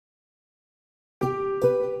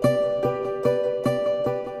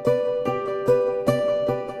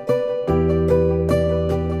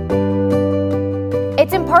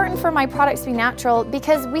for my products to be natural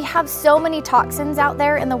because we have so many toxins out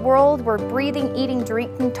there in the world. We're breathing, eating,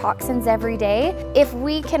 drinking toxins every day. If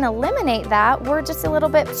we can eliminate that, we're just a little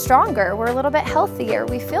bit stronger. We're a little bit healthier.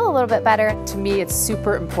 We feel a little bit better. To me, it's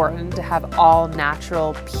super important to have all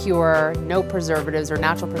natural, pure, no preservatives or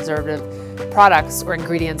natural preservative products or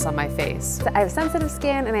ingredients on my face. I have sensitive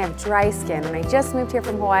skin and I have dry skin, and I just moved here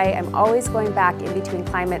from Hawaii. I'm always going back in between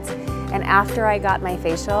climates, and after I got my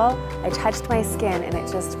facial, I touched my skin and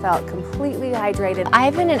it just felt completely hydrated.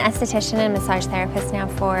 I've been an esthetician and massage therapist now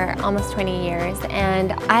for almost 20 years,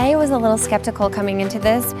 and I was a little skeptical coming into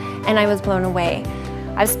this, and I was blown away.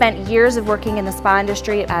 I've spent years of working in the spa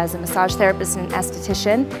industry as a massage therapist and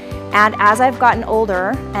esthetician, and as I've gotten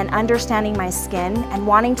older and understanding my skin and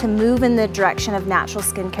wanting to move in the direction of natural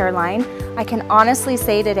skincare line, I can honestly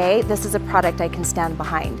say today this is a product I can stand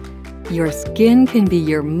behind. Your skin can be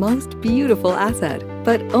your most beautiful asset,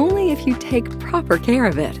 but only if you take proper care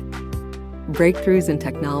of it. Breakthroughs in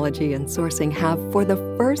technology and sourcing have, for the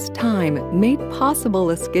first time, made possible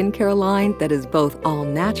a skincare line that is both all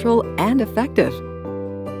natural and effective.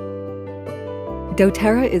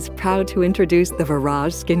 doTERRA is proud to introduce the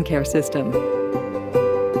Veráge skincare system.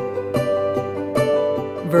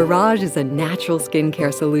 Veráge is a natural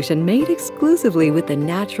skincare solution made exclusively with the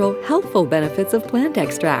natural, healthful benefits of plant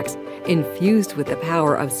extracts, infused with the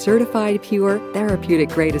power of certified pure,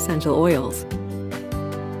 therapeutic-grade essential oils.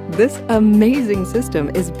 This amazing system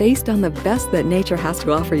is based on the best that nature has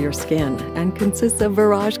to offer your skin and consists of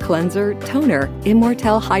Veráge cleanser, toner,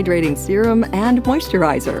 Immortelle hydrating serum, and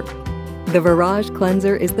moisturizer. The Veráge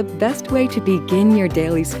cleanser is the best way to begin your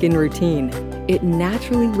daily skin routine. It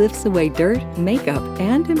naturally lifts away dirt, makeup,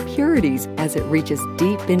 and impurities as it reaches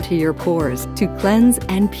deep into your pores to cleanse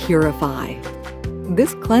and purify.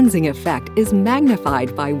 This cleansing effect is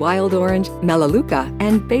magnified by wild orange, melaleuca,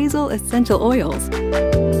 and basil essential oils.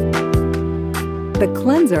 The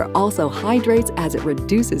cleanser also hydrates as it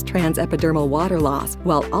reduces transepidermal water loss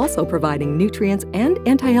while also providing nutrients and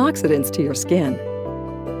antioxidants to your skin.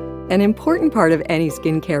 An important part of any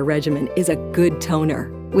skincare regimen is a good toner.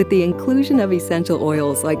 With the inclusion of essential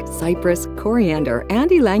oils like cypress, coriander, and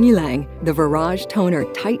ylang-ylang, the Veráge toner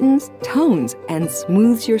tightens, tones, and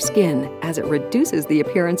smooths your skin as it reduces the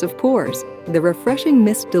appearance of pores. The refreshing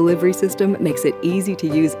mist delivery system makes it easy to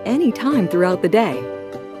use anytime throughout the day.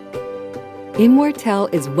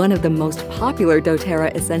 Immortelle is one of the most popular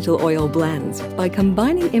doTERRA essential oil blends. By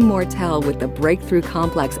combining Immortelle with the breakthrough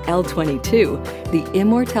complex L22, the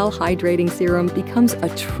Immortelle hydrating serum becomes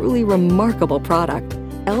a truly remarkable product.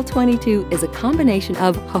 L22 is a combination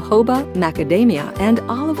of jojoba, macadamia, and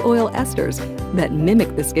olive oil esters that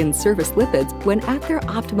mimic the skin's surface lipids when at their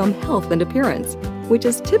optimum health and appearance, which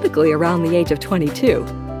is typically around the age of 22.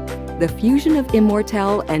 The fusion of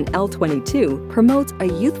Immortelle and L22 promotes a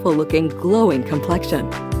youthful-looking, glowing complexion.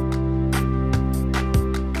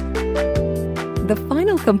 The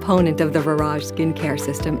final component of the Veráge skincare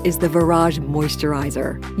system is the Veráge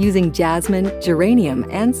moisturizer. Using jasmine, geranium,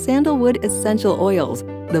 and sandalwood essential oils,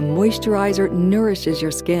 the moisturizer nourishes your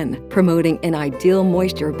skin, promoting an ideal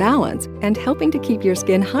moisture balance and helping to keep your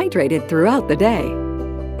skin hydrated throughout the day.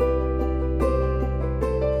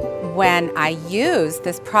 When I use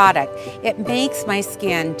this product, it makes my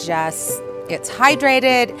skin it's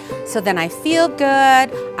hydrated, so then I feel good,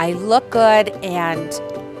 I look good, and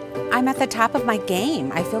I'm at the top of my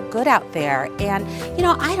game. I feel good out there. And, you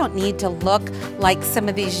know, I don't need to look like some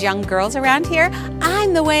of these young girls around here.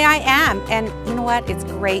 I'm the way I am. And you know what? It's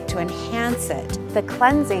great to enhance it. The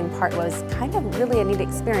cleansing part was kind of really a neat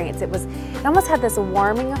experience. It almost had this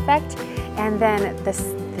warming effect, and then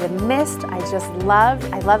the mist I just loved.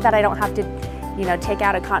 I love that I don't have to, you know, take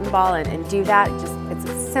out a cotton ball and do that. It's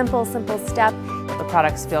a simple step. The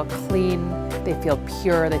products feel clean, they feel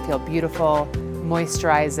pure, they feel beautiful,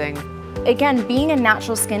 moisturizing. Again, being a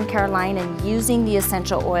natural skincare line and using the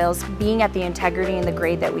essential oils, being at the integrity and the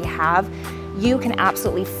grade that we have, you can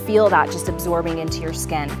absolutely feel that just absorbing into your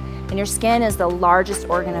skin. And your skin is the largest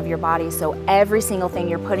organ of your body, so every single thing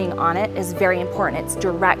you're putting on it is very important. It's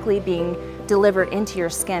directly being delivered into your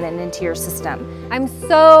skin and into your system. I'm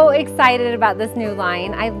so excited about this new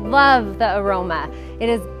line. I love the aroma. It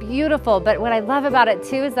is beautiful, but what I love about it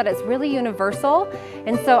too is that it's really universal.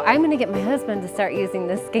 And so I'm gonna get my husband to start using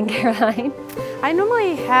this skincare line. I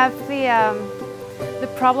normally have the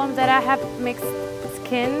problem that I have mixed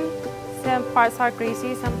skin. Some parts are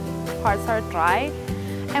greasy, some parts are dry.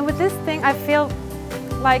 And with this thing, I feel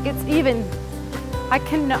like it's even. I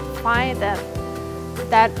cannot find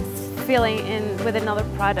that feeling with another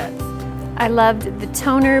product. I loved the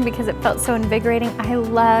toner because it felt so invigorating. I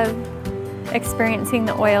love experiencing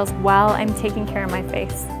the oils while I'm taking care of my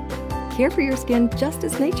face. care for your skin just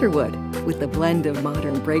as nature would, with the blend of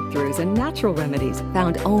modern breakthroughs and natural remedies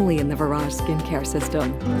found only in the Veráge skincare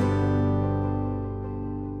system.